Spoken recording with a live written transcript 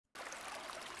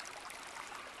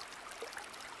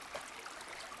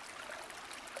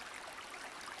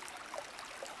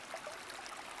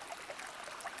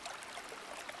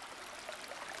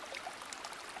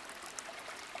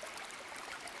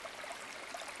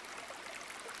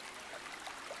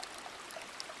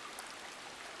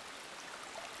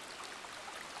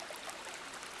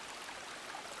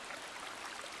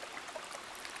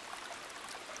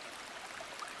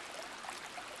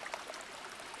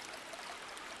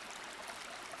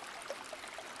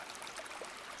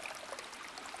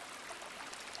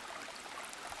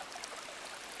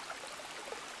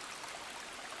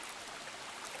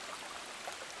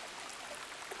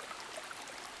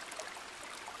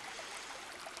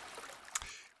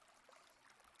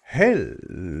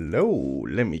Hello,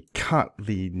 let me cut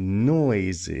the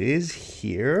noises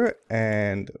here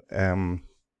and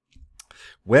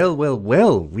well,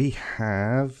 we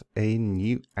have a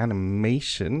new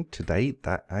animation today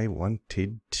that I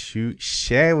wanted to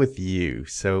share with you.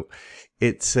 So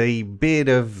it's a bit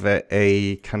of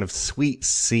a kind of sweet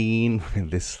scene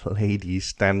with this lady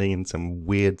standing in some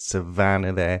weird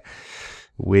savannah there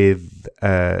with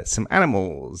some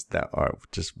animals that are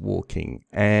just walking,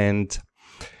 and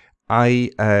I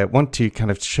want to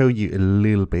kind of show you a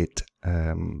little bit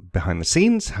behind the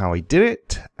scenes, how I did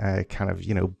it. Kind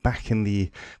of, back in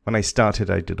when I started,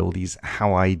 I did all these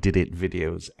how I did it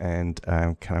videos, and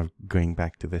kind of going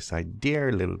back to this idea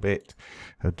a little bit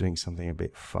of doing something a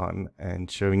bit fun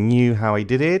and showing you how I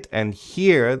did it. And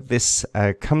here, this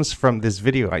comes from this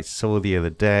video I saw the other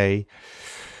day,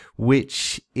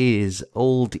 which is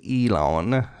old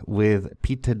Elon with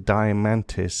Peter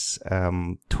Diamandis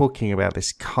talking about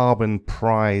this carbon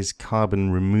price,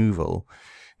 carbon removal.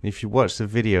 And if you watch the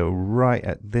video right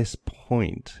at this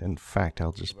point, in fact,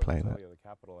 I'll just play that. The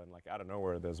capital, and like out of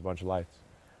nowhere, there's a bunch of lights.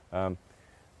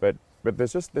 But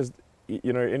there's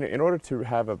in order to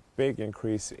have a big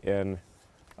increase in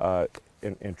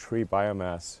tree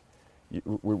biomass,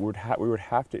 we would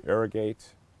have to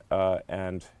irrigate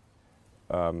and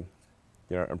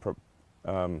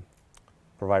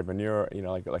provide manure,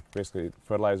 like basically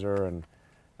fertilizer, and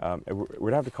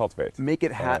we'd have to cultivate. Make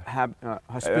it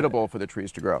hospitable for the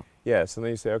trees to grow. Yes, and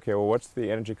then you say, okay, well, what's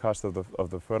the energy cost of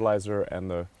the fertilizer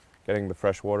and getting the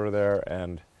fresh water there,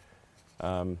 and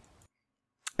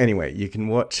anyway, you can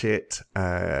watch it.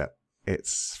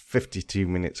 It's 52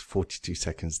 minutes 42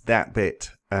 seconds, that bit.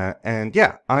 And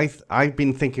yeah, I've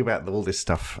been thinking about all this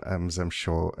stuff, as I'm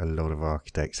sure a lot of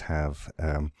architects have,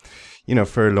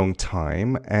 for a long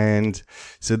time. And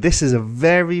so this is a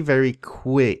very, very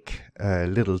quick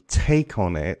little take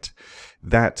on it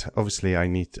that obviously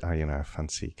I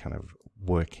fancy kind of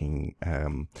working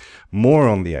more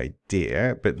on the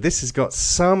idea, but this has got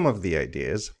some of the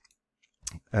ideas.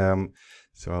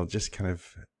 So I'll just kind of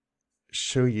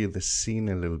show you the scene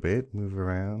a little bit, move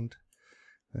around.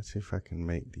 Let's see if I can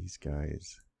make these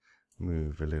guys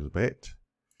move a little bit.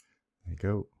 There you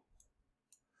go.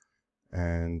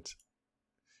 And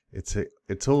it's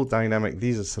all dynamic.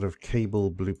 These are sort of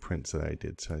cable blueprints that I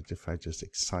did. So if I just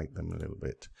excite them a little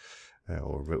bit,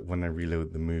 or when I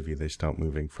reload the movie, they start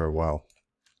moving for a while.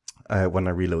 When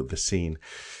I reload the scene.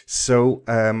 So,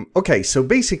 okay, so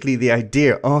basically the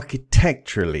idea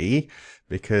architecturally,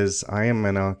 because I am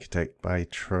an architect by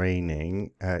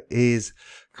training, is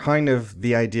kind of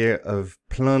the idea of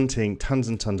planting tons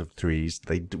and tons of trees.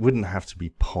 They wouldn't have to be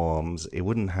palms. It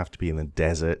wouldn't have to be in the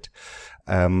desert.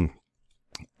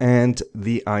 And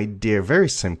the idea, very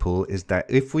simple, is that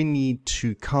if we need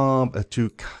to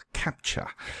capture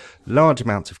large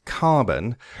amounts of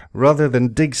carbon, rather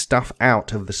than dig stuff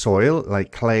out of the soil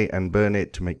like clay and burn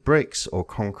it to make bricks or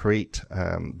concrete,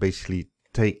 basically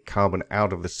take carbon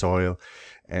out of the soil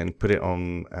and put it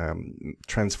on,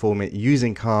 transform it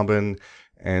using carbon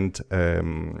and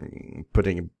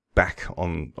putting it back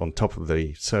on top of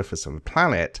the surface of the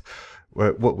planet.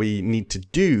 What we need to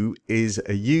do is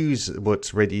use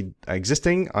what's already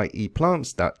existing, i.e.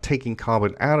 plants, that taking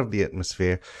carbon out of the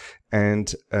atmosphere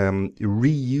and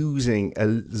reusing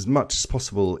as much as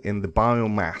possible in the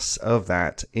biomass of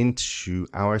that into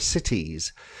our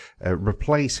cities.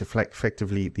 Replace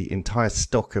effectively the entire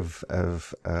stock of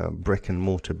brick and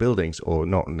mortar buildings, or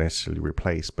not necessarily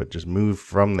replace, but just move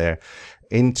from there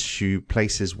into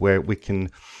places where we can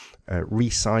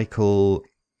recycle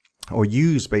or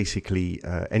use basically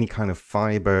any kind of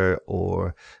fiber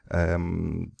or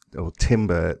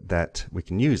timber that we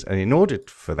can use. And in order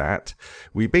for that,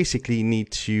 we basically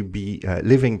need to be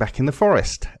living back in the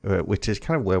forest, which is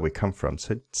kind of where we come from.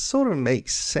 So it sort of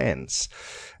makes sense.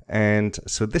 And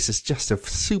so this is just a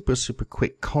super, super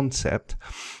quick concept.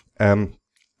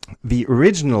 The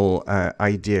original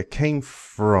idea came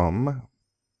from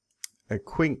a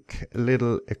quick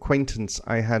little acquaintance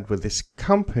I had with this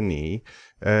company,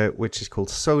 which is called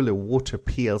Solar Water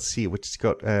PLC, which has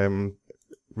got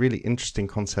really interesting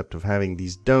concept of having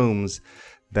these domes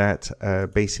that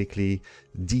basically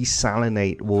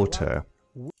desalinate water.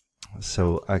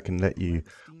 So I can let you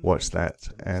watch that,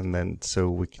 and then so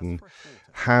we can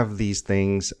have these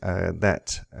things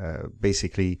that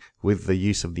basically, with the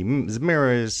use of the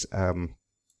mirrors,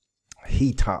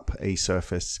 heat up a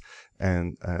surface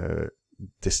and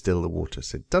distill the water.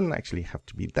 So it doesn't actually have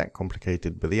to be that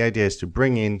complicated, but the idea is to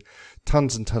bring in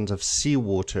tons and tons of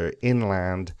seawater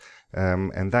inland,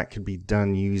 and that could be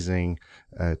done using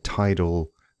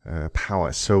tidal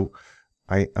power. So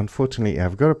unfortunately,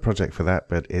 I've got a project for that,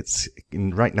 but it's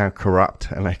right now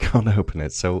corrupt and I can't open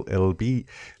it. So it'll be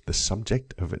the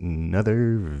subject of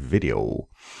another video.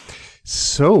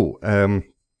 So,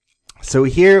 so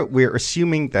here we're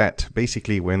assuming that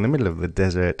basically we're in the middle of the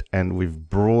desert and we've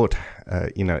brought,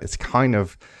 it's kind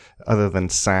of, other than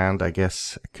sand, I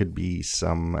guess it could be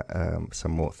some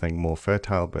more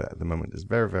fertile, but at the moment it's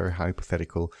very, very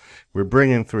hypothetical. We're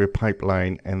bringing through a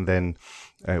pipeline, and then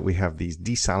we have these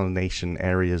desalination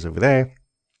areas over there,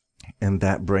 and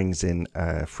that brings in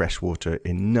fresh water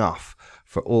enough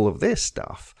for all of this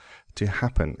stuff to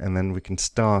happen. And then we can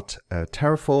start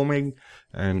terraforming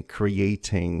and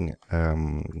creating,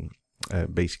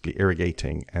 basically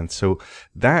irrigating. And so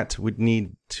that would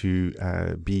need to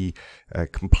be a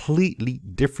completely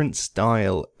different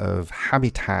style of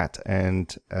habitat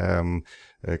and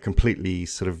a completely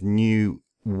sort of new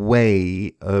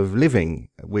way of living,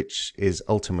 which is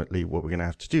ultimately what we're going to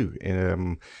have to do.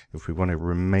 If we want to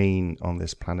remain on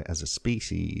this planet as a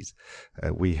species,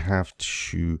 we have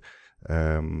to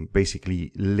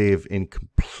basically live in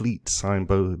complete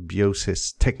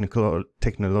symbiosis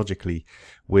technologically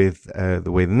with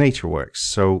the way the nature works.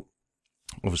 So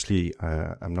obviously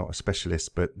I'm not a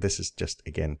specialist, but this is just,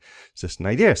 again, just an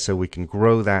idea. So we can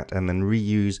grow that and then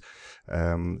reuse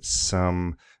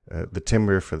the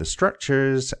timber for the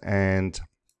structures, and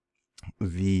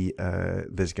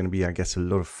there's going to be, I guess, a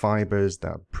lot of fibers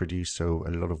that produce a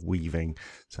lot of weaving.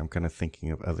 So I'm kind of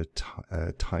thinking of other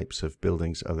types of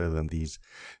buildings other than these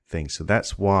things. So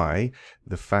that's why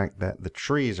the fact that the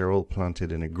trees are all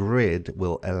planted in a grid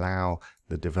will allow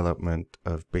the development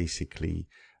of basically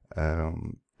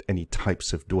any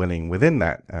types of dwelling within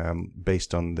that,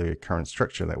 based on the current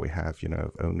structure that we have,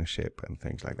 of ownership and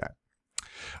things like that.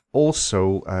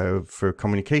 Also, for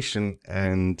communication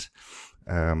and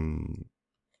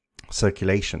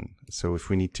circulation. So if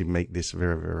we need to make this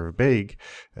very, very big,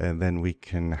 then we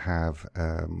can have,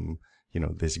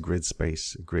 this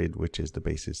grid, which is the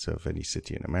basis of any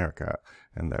city in America.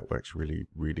 And that works really,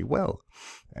 really well.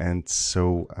 And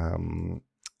so,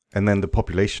 and then the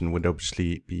population would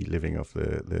obviously be living off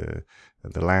the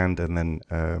land, and then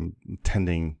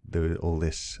tending all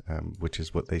this, which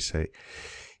is what they say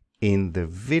in the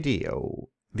video.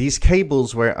 These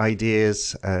cables were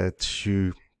ideas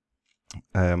to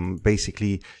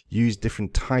basically use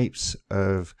different types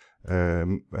of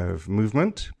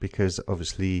movement, because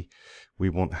obviously we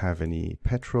won't have any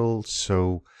petrol,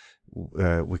 so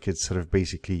we could sort of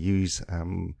basically use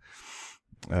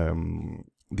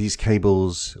these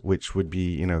cables, which would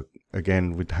be,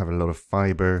 again, would have a lot of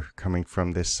fiber coming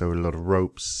from this, so a lot of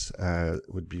ropes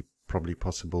would be probably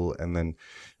possible, and then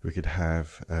we could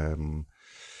have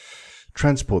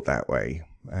transport that way,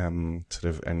 sort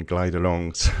of, and glide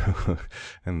along. So,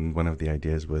 and one of the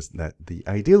ideas was that the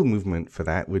ideal movement for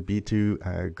that would be to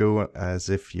go as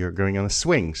if you're going on a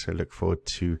swing. So look forward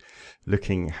to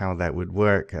looking how that would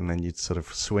work, and then you'd sort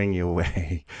of swing your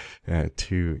way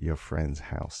to your friend's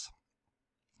house.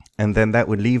 And then that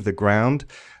would leave the ground,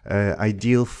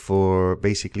 ideal for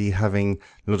basically having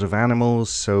a lot of animals.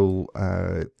 So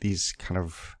these kind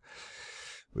of,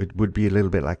 it would be a little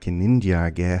bit like in India, I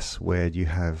guess, where you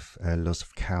have lots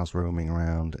of cows roaming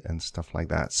around and stuff like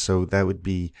that. So that would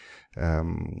be,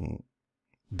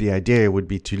 the idea would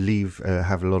be to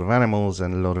have a lot of animals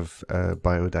and a lot of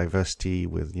biodiversity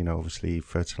with, obviously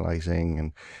fertilizing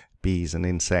and bees and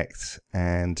insects,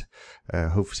 and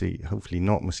hopefully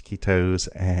not mosquitoes,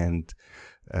 and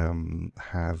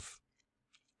have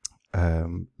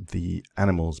the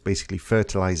animals basically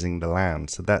fertilizing the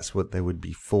land. So that's what they would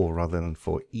be for, rather than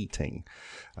for eating,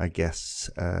 I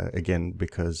guess, again,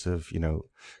 because of,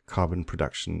 carbon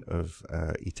production of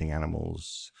eating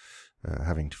animals,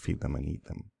 having to feed them and eat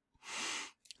them.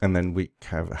 And then we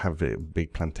have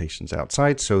big plantations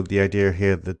outside. So the idea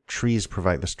here, the trees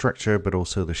provide the structure, but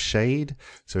also the shade.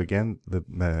 So again,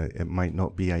 it might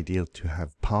not be ideal to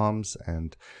have palms.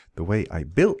 And the way I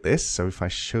built this, so if I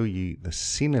show you the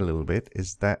scene a little bit,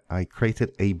 is that I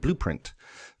created a blueprint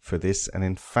for this. And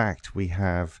in fact, we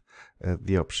have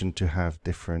the option to have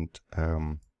different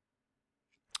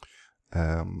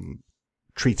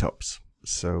treetops.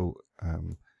 So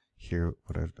here,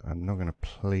 I'm not going to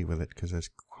play with it because there's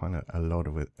quite a lot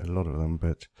of them.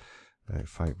 But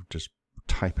if I just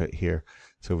type it here,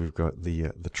 so we've got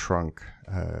the trunk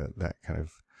that kind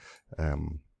of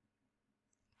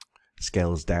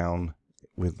scales down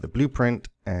with the blueprint,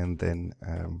 and then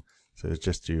so it's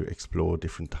just to explore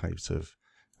different types of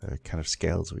kind of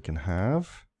scales we can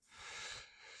have.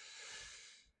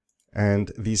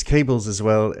 And these cables as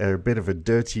well are a bit of a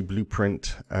dirty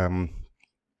blueprint.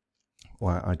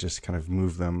 Well, I just kind of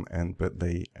move them, but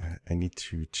I need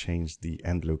to change the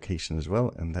end location as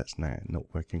well, and that's now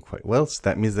not working quite well. So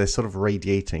that means they're sort of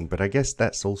radiating, but I guess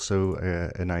that's also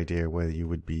an idea where you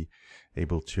would be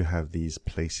able to have these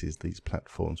places, these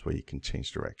platforms where you can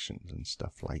change directions and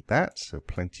stuff like that. So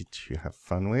plenty to have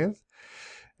fun with.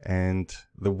 And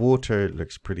the water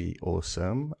looks pretty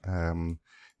awesome.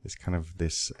 It's kind of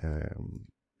this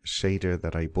shader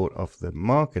that I bought off the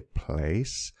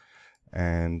marketplace,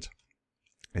 and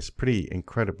it's pretty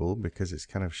incredible because it's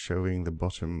kind of showing the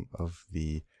bottom of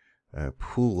the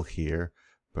pool here,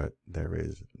 but there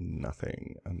is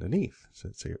nothing underneath. So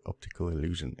it's an optical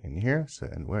illusion in here, so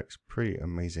it works pretty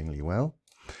amazingly well.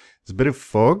 There's a bit of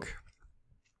fog,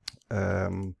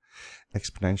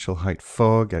 exponential height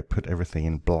fog. I put everything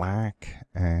in black,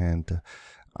 and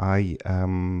I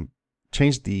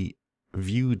changed the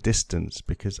view distance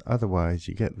because otherwise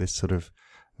you get this sort of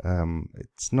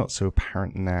it's not so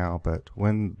apparent now, but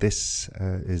when this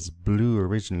is blue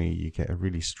originally, you get a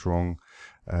really strong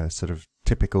sort of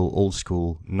typical old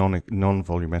school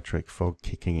non-volumetric fog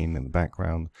kicking in the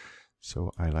background.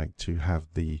 So I like to have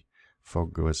the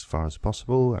fog go as far as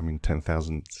possible. I mean,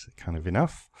 10,000 is kind of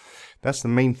enough. That's the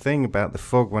main thing about the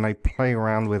fog. When I play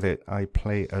around with it, I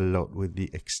play a lot with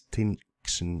the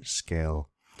extinction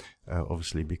scale,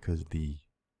 obviously because the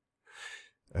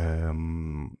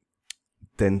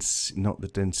not the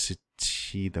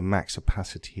density, the max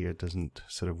opacity here doesn't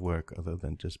sort of work other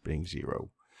than just being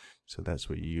 0. So that's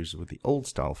what you use with the old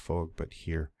style fog, but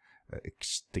here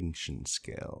extinction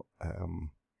scale.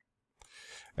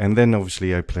 And then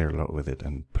obviously I play a lot with it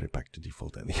and put it back to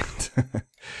default at the end.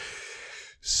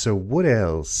 So what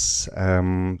else?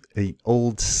 A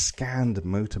old scanned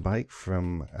motorbike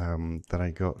from that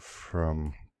I got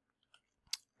from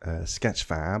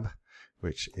Sketchfab,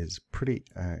 which is pretty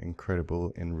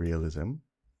incredible in realism.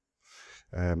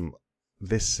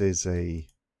 This is a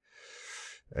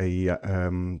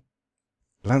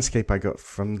landscape I got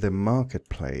from the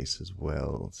marketplace as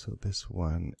well. So this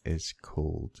one is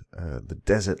called the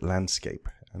Desert Landscape,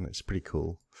 and it's pretty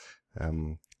cool.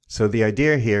 So the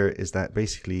idea here is that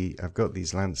basically I've got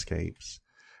these landscapes,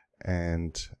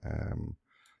 and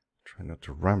try not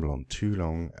to ramble on too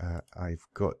long. I've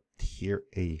got here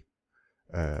a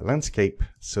landscape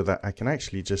so that I can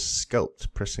actually just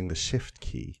sculpt pressing the shift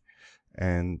key,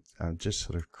 and I'm just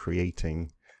sort of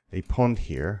creating a pond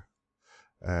here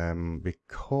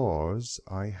because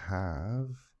I have,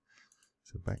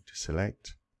 so back to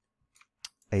select,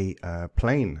 a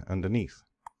plane underneath,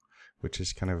 which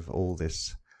is kind of all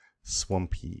this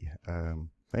swampy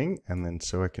thing, and then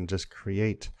so I can just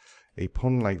create a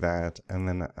pond like that. And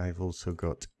then I've also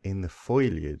got in the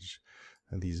foliage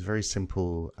these very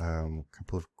simple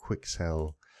couple of quick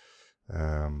cell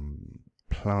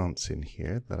plants in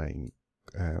here that I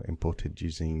imported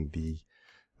using the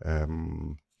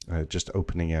just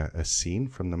opening a scene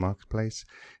from the marketplace.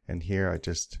 And here I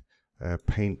just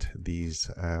paint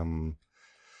these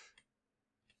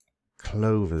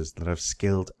clovers that I've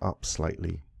scaled up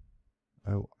slightly.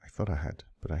 Oh, I thought I had,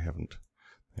 but I haven't.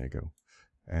 There you go.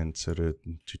 And sort of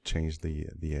to change the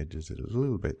edges a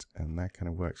little bit, and that kind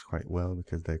of works quite well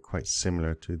because they're quite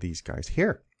similar to these guys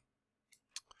here.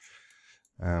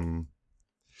 And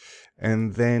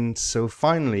then so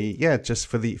finally, yeah, just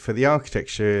for the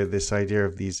architecture, this idea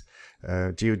of these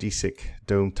geodesic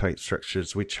dome type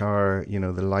structures, which are, you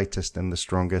know, the lightest and the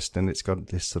strongest, and it's got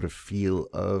this sort of feel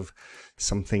of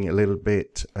something a little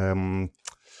bit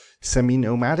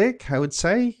semi-nomadic, I would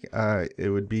say.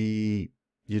 It would be,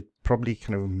 you'd probably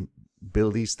kind of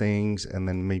build these things and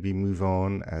then maybe move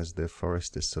on as the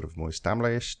forest is sort of more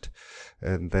established,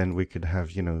 and then we could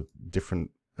have, you know, different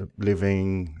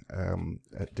living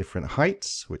at different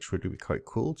heights, which would be quite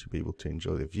cool to be able to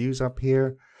enjoy the views up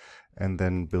here, and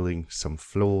then building some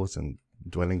floors and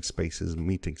dwelling spaces,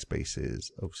 meeting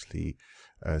spaces, obviously,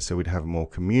 so we'd have more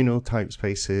communal type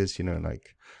spaces, you know,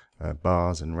 like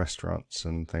bars and restaurants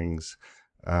and things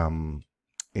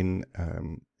in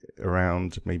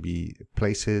around maybe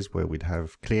places where we'd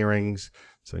have clearings.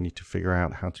 So I need to figure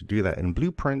out how to do that in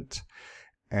Blueprint,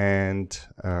 and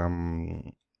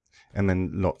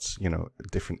then lots, you know,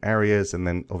 different areas, and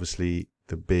then obviously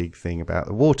the big thing about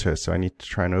the water. So I need to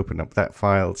try and open up that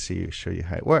file to show you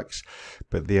how it works.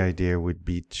 But the idea would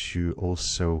be to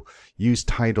also use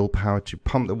tidal power to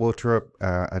pump the water up.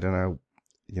 I don't know,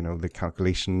 you know, the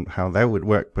calculation, how that would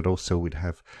work, but also we'd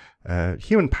have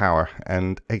human power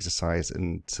and exercise,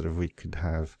 and sort of we could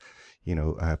have, you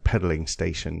know, a pedaling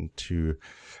station to,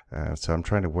 so I'm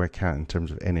trying to work out in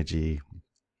terms of energy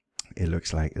it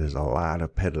looks like there's a lot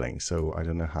of pedaling. So I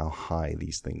don't know how high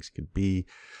these things could be,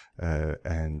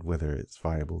 and whether it's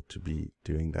viable to be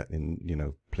doing that in,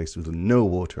 places with no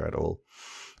water at all.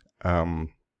 But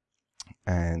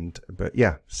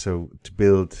yeah, so to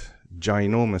build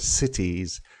ginormous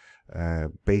cities,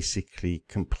 basically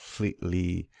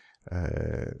completely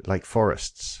like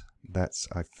forests, that's,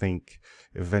 I think,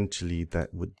 eventually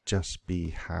that would just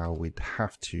be how we'd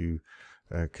have to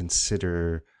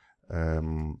consider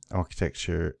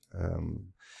architecture.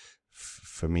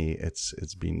 For me,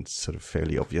 it's been sort of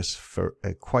fairly obvious for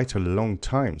quite a long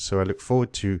time. So I look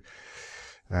forward to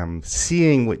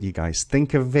seeing what you guys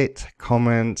think of it,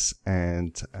 comments,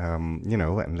 and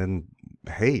and then,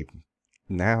 hey,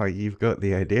 now you've got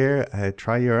the idea,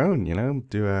 try your own.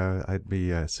 I'd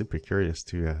be super curious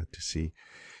to see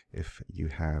if you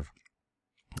have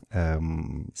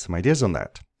some ideas on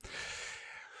that.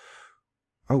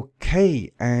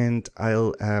 Okay, and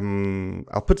I'll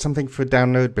put something for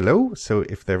download below. So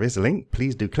if there is a link,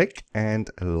 please do click and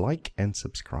like and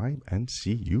subscribe, and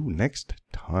see you next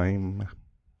time.